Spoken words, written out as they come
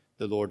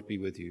The Lord be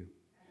with you.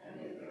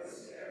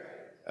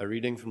 A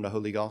reading from the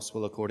Holy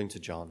Gospel according to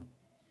John.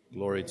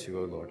 Glory to you,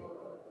 O Lord.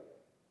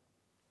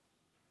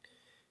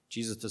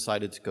 Jesus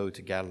decided to go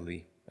to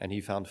Galilee, and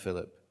he found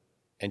Philip.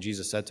 And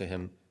Jesus said to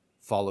him,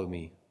 "Follow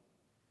me."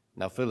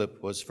 Now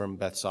Philip was from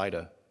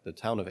Bethsaida, the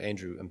town of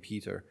Andrew and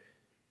Peter.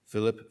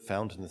 Philip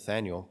found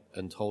Nathanael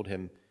and told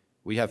him,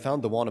 "We have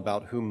found the one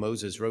about whom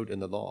Moses wrote in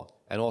the law,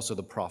 and also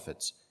the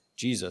prophets,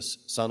 Jesus,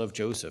 son of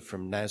Joseph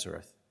from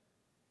Nazareth."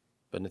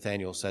 But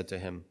Nathanael said to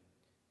him,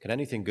 "Can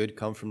anything good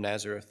come from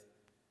Nazareth?"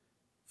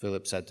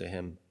 Philip said to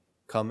him,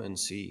 "Come and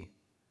see."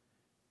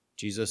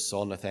 Jesus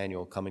saw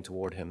Nathanael coming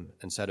toward him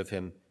and said of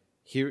him,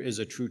 "Here is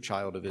a true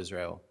child of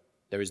Israel.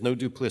 There is no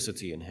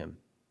duplicity in him."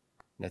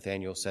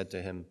 Nathanael said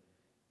to him,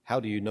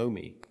 "How do you know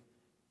me?"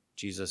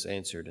 Jesus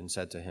answered and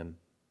said to him,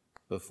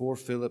 "Before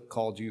Philip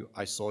called you,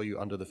 I saw you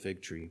under the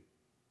fig tree."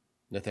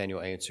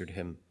 Nathanael answered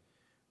him,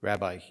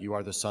 "Rabbi, you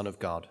are the Son of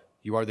God.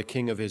 You are the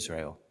King of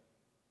Israel."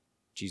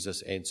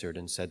 Jesus answered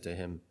and said to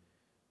him,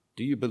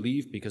 "Do you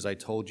believe because I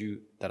told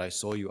you that I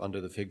saw you under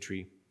the fig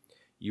tree?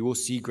 You will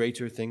see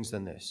greater things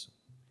than this."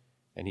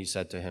 And he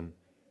said to him,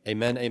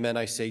 "Amen, amen,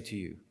 I say to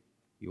you,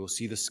 you will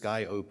see the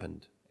sky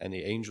opened and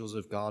the angels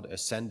of God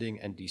ascending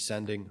and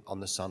descending on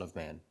the Son of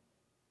Man."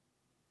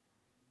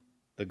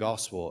 The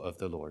Gospel of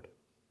the Lord.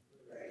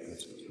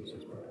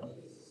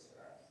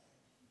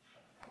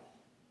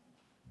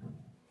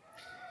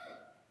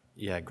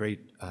 Yeah,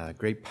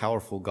 great,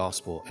 powerful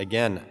gospel.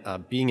 Again,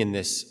 being in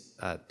this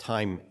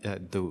time,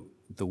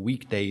 the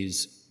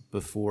weekdays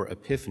before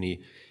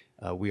Epiphany,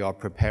 we are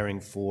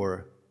preparing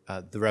for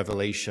the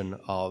revelation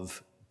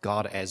of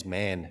God as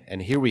man.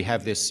 And here we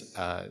have this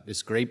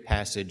great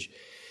passage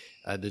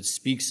that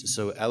speaks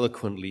so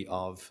eloquently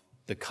of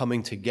the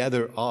coming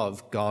together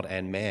of God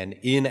and man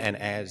in and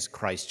as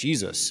Christ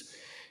Jesus.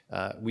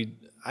 We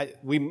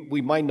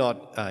might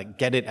not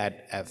get it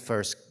at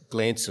first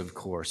glance, of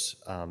course.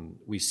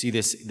 We see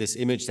this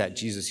image that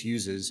Jesus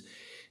uses,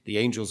 the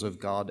angels of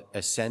God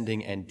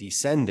ascending and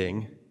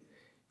descending,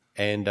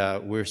 and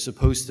we're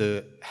supposed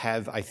to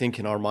have, I think,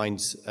 in our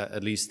minds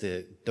at least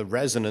the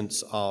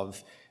resonance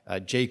of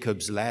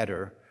Jacob's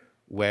ladder,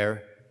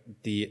 where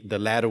the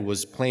ladder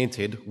was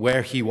planted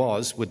where he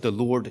was, with the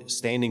Lord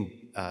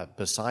standing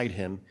beside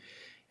him,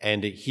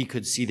 and he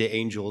could see the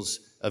angels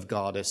of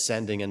God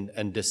ascending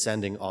and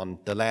descending on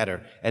the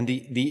ladder. And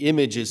the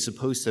image is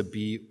supposed to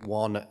be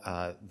one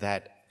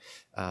that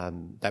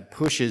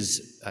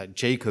pushes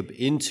Jacob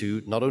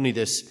into not only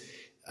this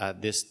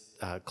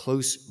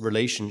close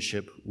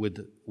relationship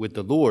with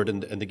the Lord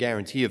and the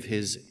guarantee of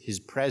his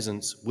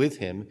presence with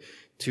him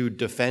to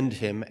defend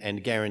him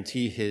and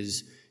guarantee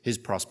his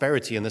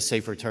prosperity and the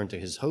safe return to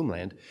his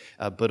homeland,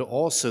 but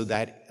also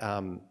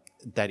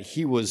that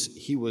he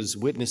was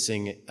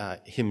witnessing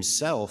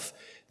himself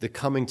the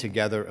coming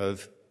together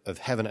of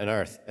heaven and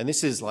earth. And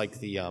this is like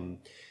the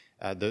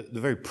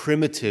very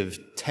primitive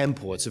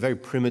temple. It's a very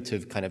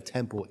primitive kind of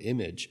temple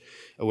image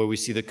where we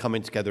see the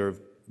coming together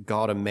of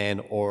God and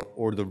man,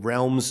 or the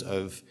realms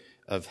of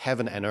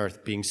heaven and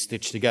earth being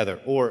stitched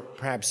together, or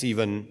perhaps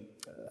even,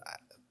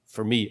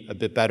 for me, a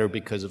bit better,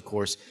 because of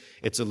course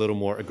it's a little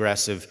more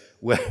aggressive,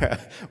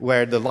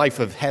 where the life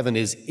of heaven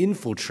is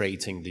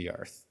infiltrating the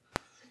earth.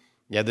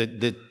 Yeah,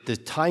 the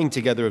tying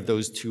together of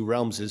those two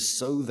realms is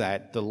so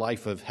that the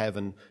life of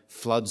heaven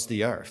floods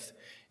the earth.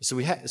 So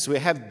we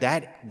have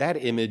that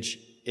image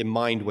in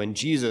mind when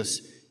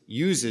Jesus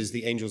uses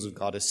the angels of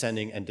God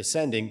ascending and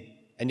descending,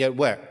 and yet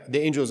where? The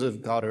angels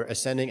of God are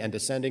ascending and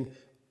descending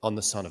on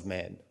the Son of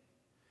Man.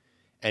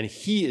 And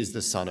he is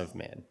the Son of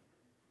Man.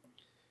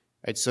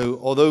 Right, so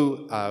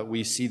although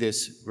we see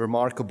this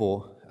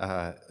remarkable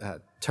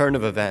turn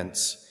of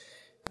events,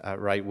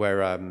 right,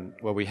 where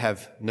we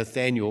have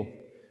Nathanael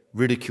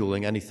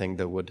ridiculing anything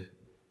that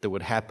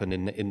would happen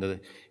in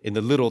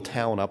the little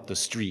town up the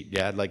street.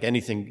 Yeah, like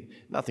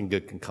nothing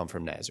good can come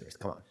from Nazareth.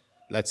 Come on,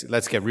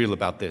 let's get real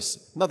about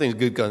this. Nothing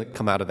good going to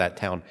come out of that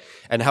town.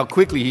 And how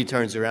quickly he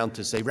turns around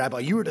to say, "Rabbi,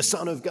 you are the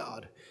Son of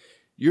God.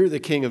 You're the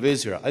King of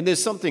Israel." And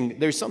there's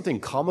something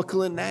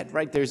comical in that,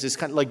 right? There's this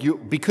kind of like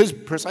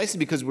precisely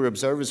because we're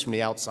observers from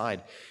the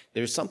outside,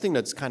 there's something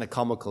that's kind of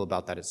comical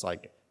about that. It's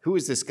like, who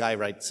is this guy,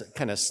 right,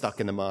 kind of stuck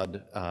in the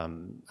mud,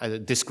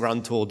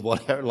 disgruntled,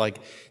 whatever, like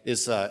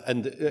this,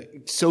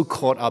 and so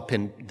caught up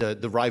in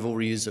the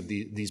rivalries of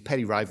these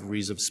petty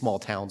rivalries of small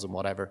towns and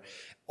whatever,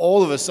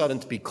 all of a sudden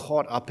to be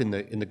caught up in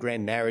the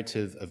grand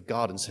narrative of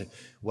God and say,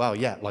 wow,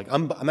 yeah, like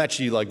I'm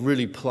actually like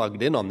really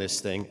plugged in on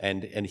this thing,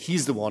 and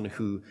he's the one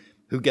who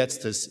gets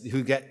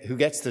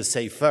to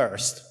say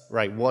first,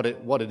 right, what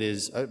it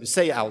is,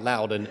 say out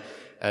loud and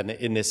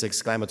in this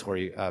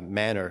exclamatory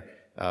manner,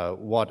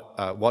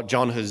 what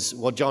John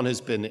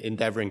has been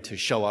endeavoring to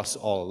show us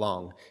all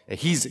along.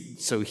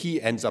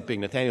 He ends up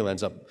being, Nathanael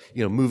ends up,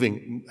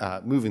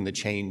 moving the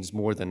chains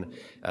more than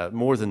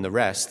the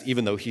rest,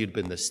 even though he had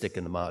been the stick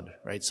in the mud,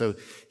 right? So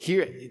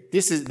here,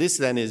 this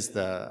then is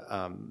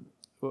the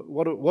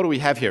what do we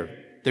have here?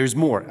 There's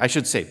more. I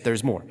should say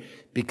there's more,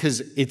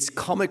 because it's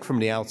comic from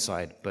the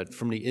outside, but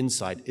from the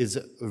inside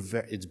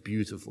it's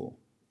beautiful.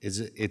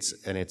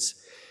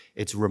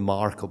 It's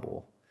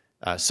remarkable.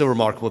 So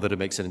remarkable that it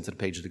makes it into the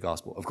page of the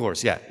gospel. Of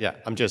course, yeah.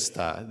 I'm just,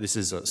 this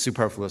is a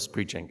superfluous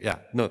preaching. Yeah,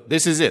 no,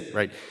 this is it,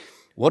 right?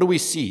 What do we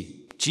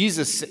see?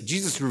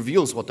 Jesus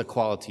reveals what the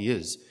quality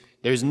is.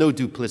 There's no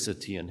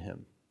duplicity in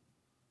him.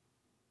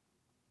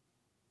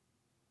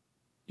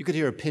 You could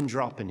hear a pin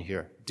drop in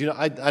here. Do you know?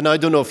 I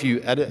don't know if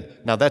you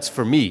edit. Now that's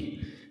for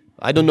me.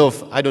 I don't know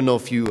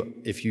if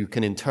you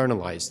can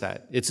internalize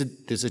that.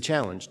 There's a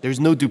challenge. There's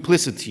no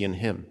duplicity in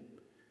him,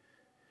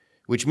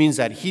 which means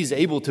that he's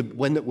able to,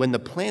 when the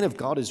plan of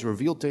God is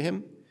revealed to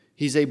him,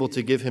 he's able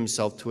to give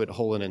himself to it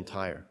whole and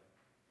entire.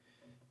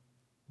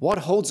 What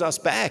holds us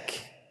back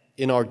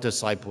in our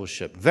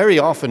discipleship? Very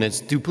often it's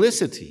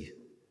duplicity.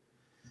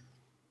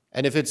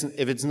 And if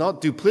it's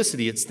not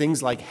duplicity, it's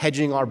things like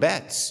hedging our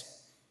bets.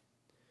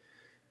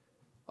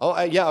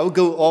 I'll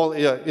go all,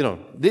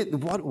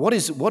 what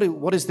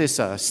is this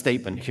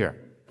statement here?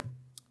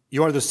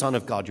 You are the Son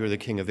of God, you're the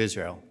King of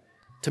Israel.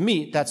 To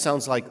me, that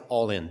sounds like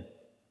all in.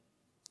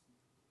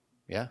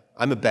 Yeah,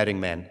 I'm a betting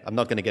man. I'm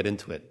not going to get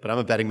into it, but I'm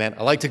a betting man.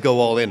 I like to go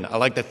all in. I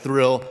like the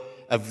thrill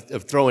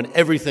of throwing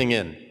everything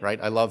in, right?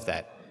 I love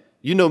that.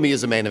 You know me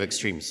as a man of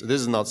extremes, so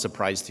this is not a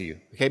surprise to you,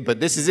 okay? But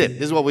this is it.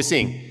 This is what we're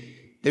seeing.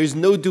 There's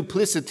no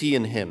duplicity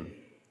in him.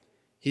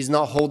 He's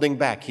not holding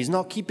back. He's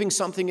not keeping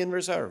something in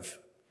reserve.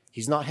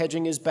 He's not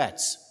hedging his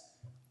bets.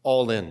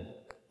 All in.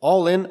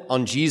 All in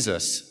on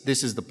Jesus.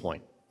 This is the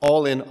point.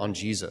 All in on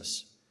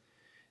Jesus.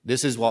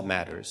 This is what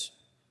matters.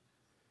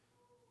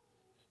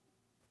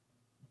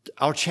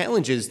 Our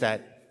challenge is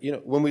that,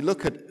 when we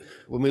look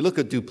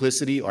at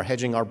duplicity or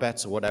hedging our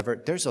bets or whatever,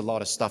 there's a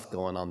lot of stuff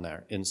going on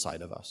there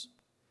inside of us.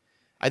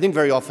 I think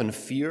very often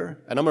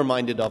fear, and I'm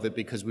reminded of it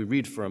because we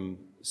read from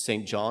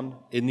St. John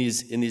in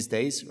these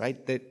days,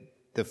 right?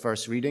 The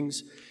first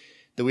readings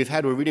that we've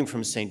had, we're reading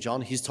from St.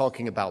 John. He's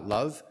talking about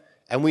love,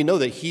 and we know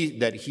that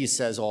he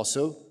says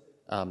also,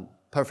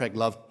 perfect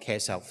love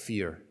casts out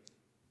fear.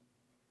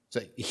 So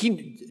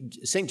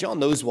St. John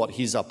knows what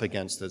he's up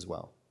against as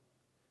well.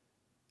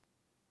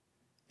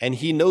 And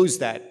he knows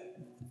that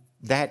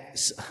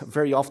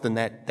very often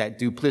that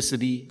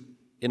duplicity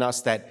in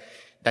us,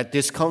 that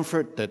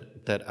discomfort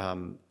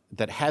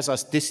that has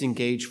us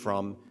disengaged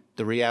from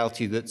the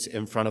reality that's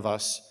in front of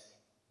us,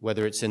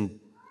 whether it's in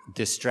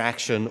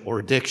distraction or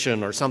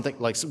addiction or something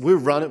like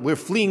we're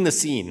fleeing the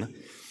scene.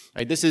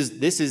 Right? This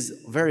is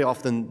very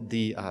often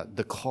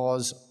the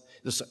cause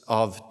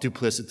of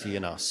duplicity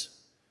in us.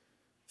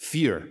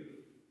 Fear.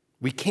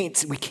 We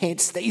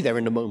can't stay there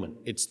in the moment.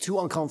 It's too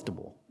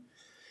uncomfortable.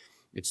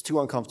 It's too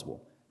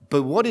uncomfortable.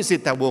 But what is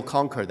it that will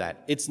conquer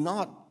that? It's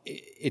not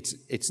a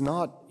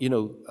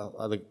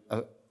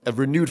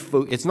renewed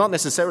it's not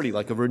necessarily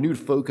like a renewed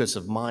focus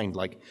of mind,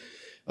 like,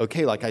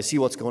 okay, like I see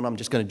what's going on, I'm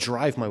just going to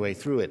drive my way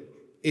through it.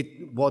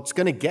 What's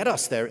going to get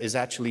us there is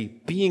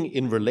actually being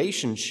in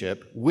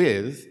relationship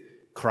with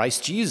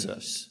Christ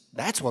Jesus.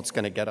 That's what's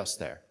going to get us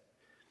there.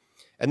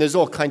 And there's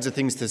all kinds of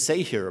things to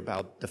say here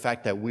about the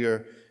fact that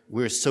we're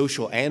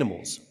social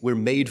animals. We're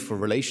made for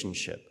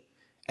relationship.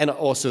 And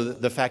also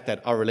the fact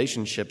that our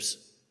relationships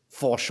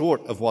fall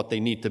short of what they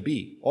need to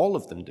be. All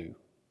of them do.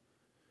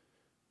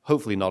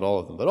 Hopefully not all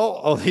of them, but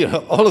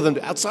all of them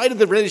do. Outside of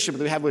the relationship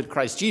that we have with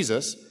Christ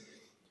Jesus,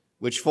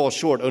 which falls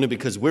short only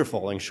because we're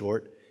falling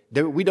short,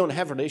 we don't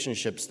have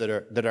relationships that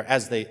are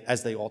as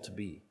they ought to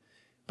be.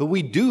 But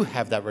we do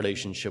have that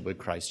relationship with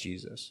Christ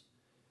Jesus.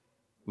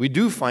 We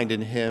do find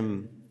in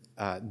him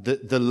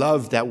the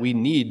love that we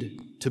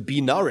need to be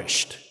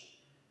nourished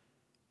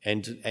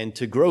and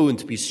to grow and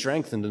to be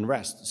strengthened and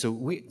rest.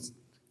 So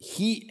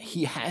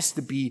he has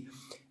to be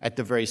at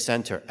the very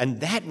center.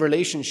 And that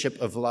relationship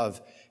of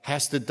love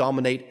has to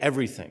dominate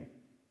everything.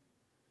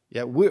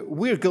 Yeah,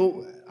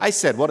 I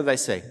said, what did I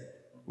say?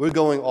 We're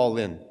going all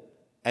in.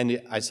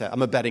 And I said,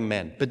 I'm a betting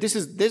man. But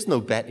there's no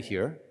bet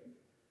here.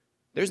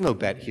 There's no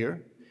bet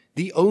here.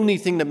 The only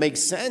thing that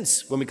makes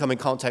sense when we come in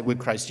contact with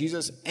Christ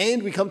Jesus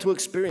and we come to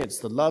experience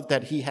the love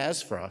that he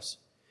has for us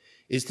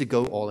is to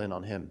go all in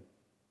on him.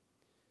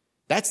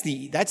 That's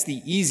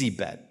the easy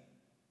bet.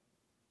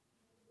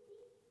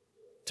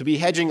 To be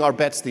hedging our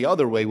bets the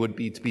other way would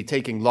be to be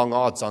taking long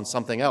odds on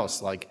something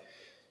else, like,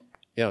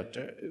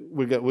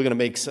 we're going to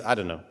make, I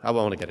don't know, I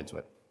won't want to get into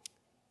it.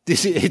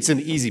 It's an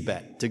easy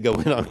bet to go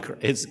in on,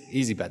 it's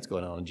easy bets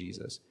going on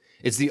Jesus.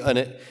 It's you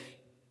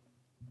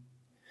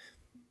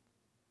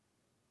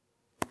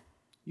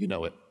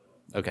know it.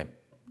 Okay.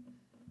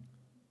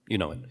 You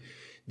know it.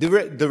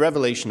 The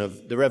revelation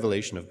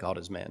of God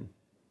as man,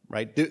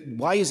 right?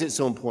 Why is it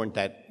so important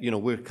that,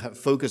 we're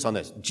focused on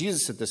this?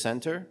 Jesus at the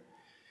center,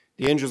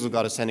 the angels of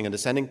God ascending and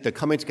descending, the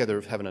coming together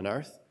of heaven and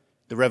earth,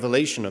 the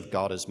revelation of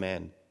God as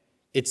man.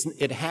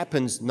 It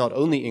happens not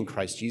only in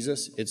Christ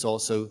Jesus, it's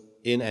also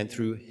in and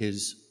through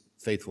his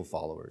faithful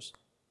followers.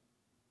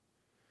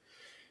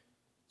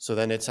 So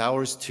then it's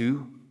ours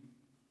to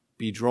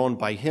be drawn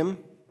by him,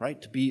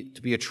 right? To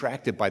be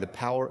attracted by the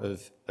power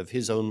of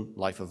his own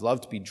life of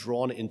love, to be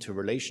drawn into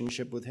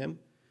relationship with him,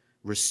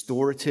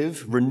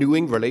 restorative,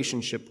 renewing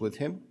relationship with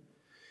him,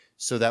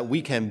 so that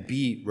we can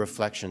be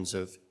reflections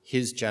of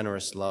his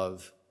generous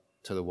love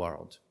to the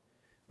world.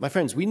 My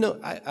friends, we know,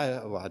 I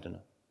don't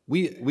know.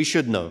 We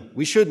should know.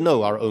 We should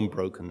know our own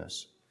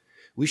brokenness.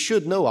 We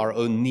should know our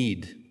own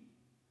need.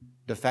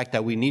 The fact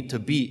that we need to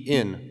be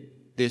in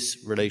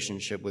this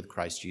relationship with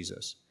Christ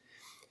Jesus.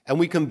 And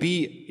we can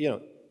be,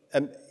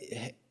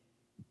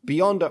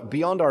 beyond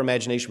our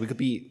imagination,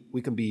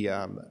 we can be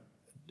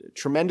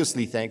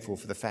tremendously thankful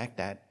for the fact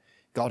that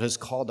God has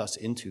called us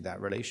into that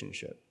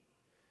relationship.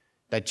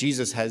 That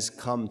Jesus has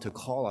come to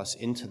call us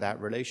into that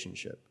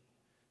relationship.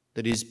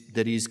 That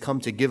he's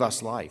come to give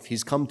us life.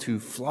 He's come to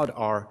flood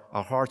our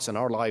hearts and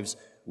our lives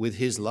with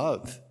his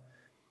love,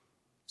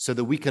 so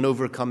that we can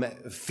overcome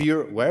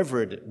fear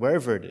wherever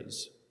it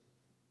is,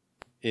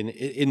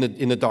 in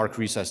the dark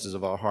recesses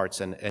of our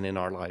hearts and in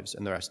our lives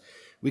and the rest.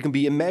 We can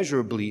be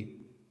immeasurably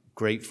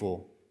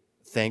grateful,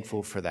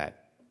 thankful for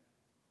that.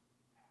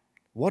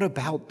 What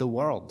about the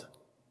world?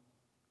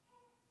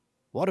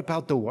 What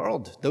about the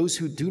world? Those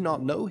who do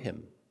not know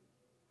him,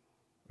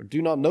 or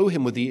do not know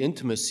him with the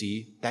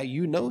intimacy that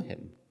you know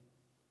him.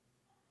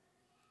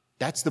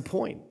 That's the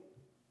point.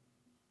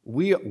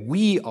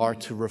 We are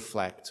to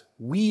reflect,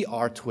 we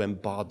are to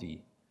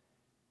embody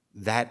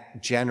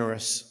that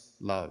generous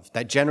love,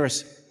 that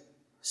generous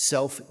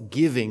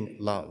self-giving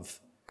love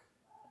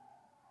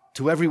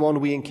to everyone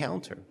we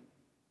encounter.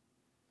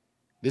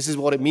 This is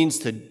what it means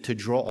to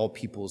draw all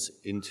peoples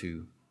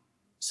into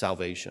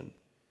salvation.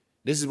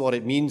 This is what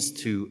it means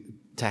to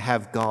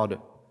have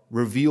God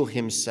reveal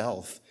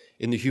himself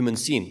in the human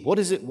scene. What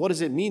does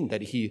it mean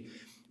that he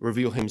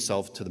reveal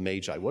himself to the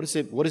Magi? What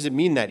does it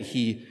mean that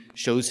he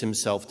shows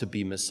himself to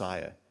be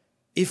Messiah?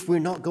 If we're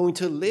not going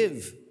to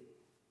live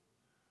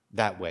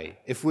that way,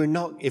 if we're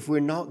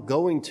not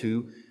going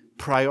to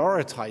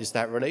prioritize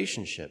that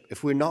relationship,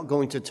 if we're not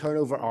going to turn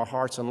over our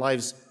hearts and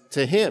lives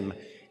to him,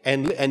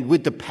 and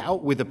with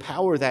the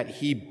power that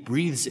he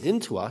breathes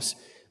into us,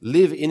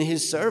 live in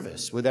his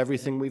service with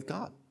everything we've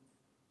got.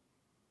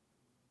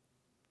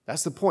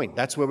 That's the point.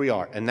 That's where we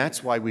are. And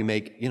that's why we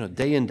make,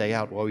 day in, day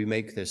out, why we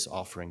make this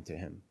offering to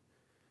him.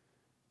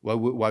 Why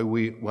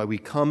we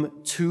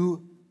come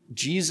to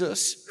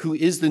Jesus, who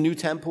is the new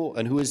temple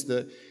and who is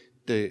the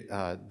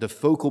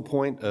focal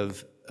point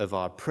of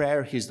our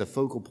prayer. He's the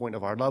focal point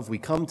of our love. We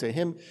come to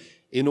him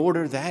in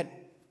order that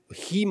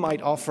he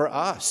might offer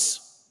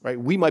us, right?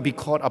 We might be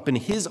caught up in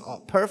his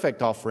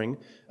perfect offering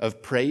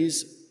of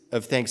praise,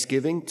 of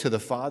thanksgiving to the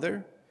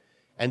Father,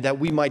 and that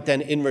we might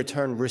then in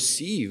return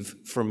receive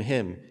from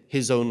him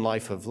his own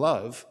life of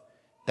love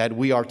that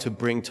we are to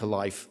bring to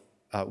life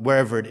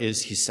wherever it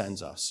is he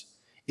sends us,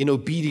 in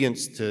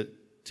obedience to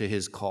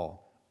his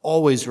call,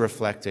 always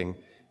reflecting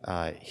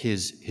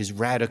his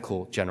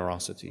radical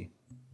generosity.